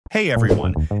Hey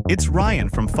everyone, it's Ryan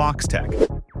from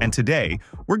Foxtecc, and today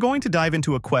we're going to dive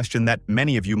into a question that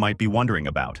many of you might be wondering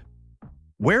about.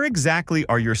 Where exactly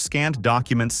are your scanned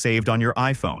documents saved on your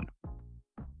iPhone?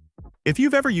 If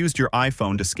you've ever used your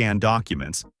iPhone to scan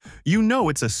documents, you know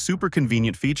it's a super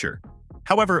convenient feature.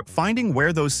 However, finding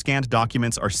where those scanned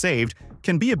documents are saved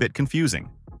can be a bit confusing.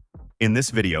 In this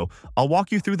video, I'll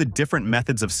walk you through the different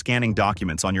methods of scanning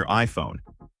documents on your iPhone,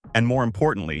 and more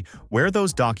importantly, where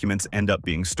those documents end up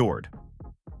being stored.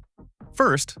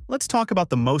 First, let's talk about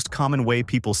the most common way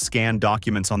people scan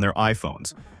documents on their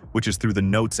iPhones, which is through the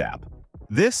Notes app.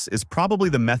 This is probably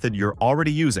the method you're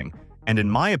already using, and in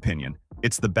my opinion,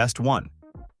 it's the best one.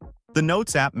 The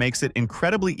Notes app makes it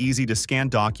incredibly easy to scan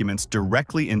documents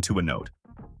directly into a note.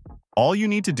 All you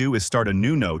need to do is start a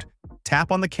new note,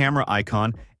 tap on the camera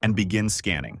icon, and begin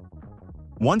scanning.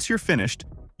 Once you're finished,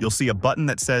 you'll see a button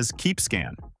that says Keep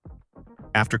Scan.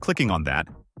 After clicking on that,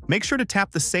 make sure to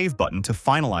tap the Save button to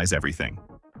finalize everything.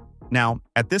 Now,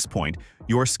 at this point,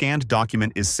 your scanned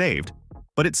document is saved,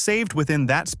 but it's saved within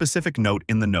that specific note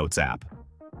in the Notes app.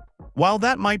 While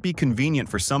that might be convenient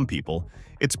for some people,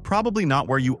 it's probably not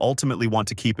where you ultimately want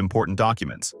to keep important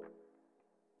documents.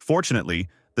 Fortunately,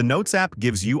 the Notes app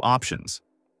gives you options.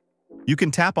 You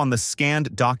can tap on the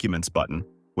Scanned Documents button,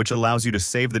 which allows you to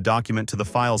save the document to the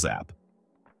Files app.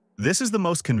 This is the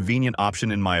most convenient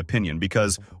option in my opinion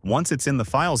because once it's in the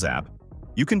Files app,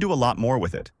 you can do a lot more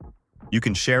with it. You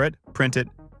can share it, print it,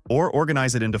 or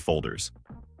organize it into folders.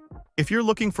 If you're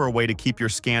looking for a way to keep your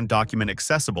scanned document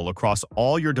accessible across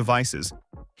all your devices,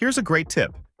 here's a great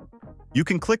tip. You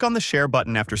can click on the Share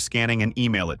button after scanning and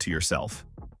email it to yourself.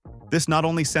 This not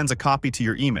only sends a copy to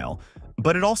your email,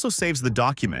 but it also saves the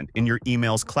document in your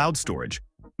email's cloud storage,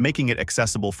 making it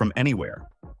accessible from anywhere.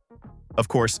 Of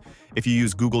course, if you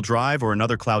use Google Drive or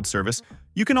another cloud service,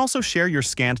 you can also share your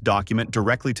scanned document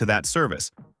directly to that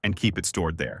service and keep it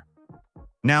stored there.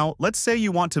 Now, let's say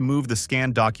you want to move the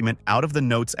scanned document out of the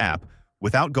Notes app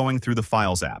without going through the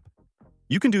Files app.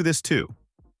 You can do this too.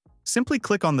 Simply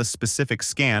click on the specific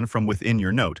scan from within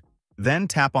your note, then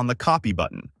tap on the Copy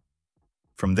button.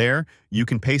 From there, you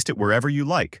can paste it wherever you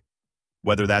like,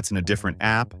 whether that's in a different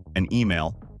app, an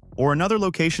email, or another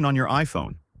location on your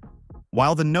iPhone.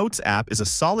 While the Notes app is a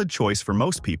solid choice for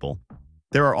most people,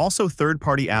 there are also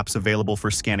third-party apps available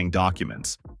for scanning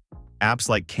documents. Apps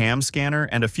like Cam Scanner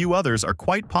and a few others are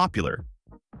quite popular.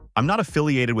 I'm not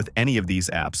affiliated with any of these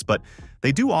apps, but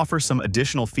they do offer some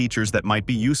additional features that might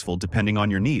be useful depending on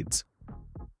your needs.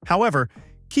 However,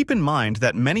 keep in mind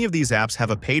that many of these apps have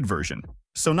a paid version,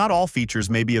 so not all features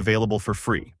may be available for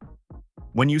free.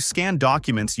 When you scan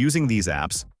documents using these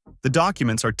apps, the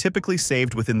documents are typically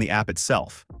saved within the app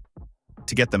itself.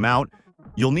 To get them out,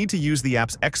 you'll need to use the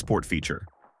app's export feature,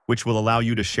 which will allow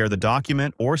you to share the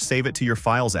document or save it to your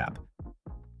Files app.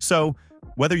 So,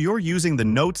 whether you're using the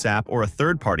Notes app or a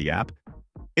third-party app,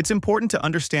 it's important to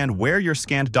understand where your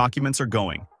scanned documents are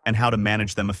going and how to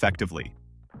manage them effectively.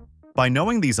 By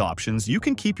knowing these options, you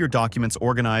can keep your documents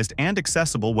organized and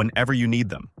accessible whenever you need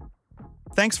them.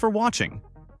 Thanks for watching.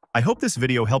 I hope this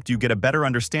video helped you get a better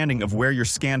understanding of where your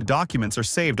scanned documents are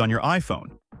saved on your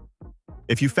iPhone.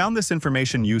 If you found this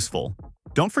information useful,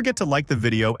 don't forget to like the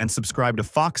video and subscribe to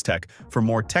Foxtecc for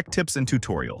more tech tips and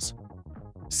tutorials.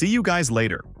 See you guys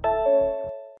later.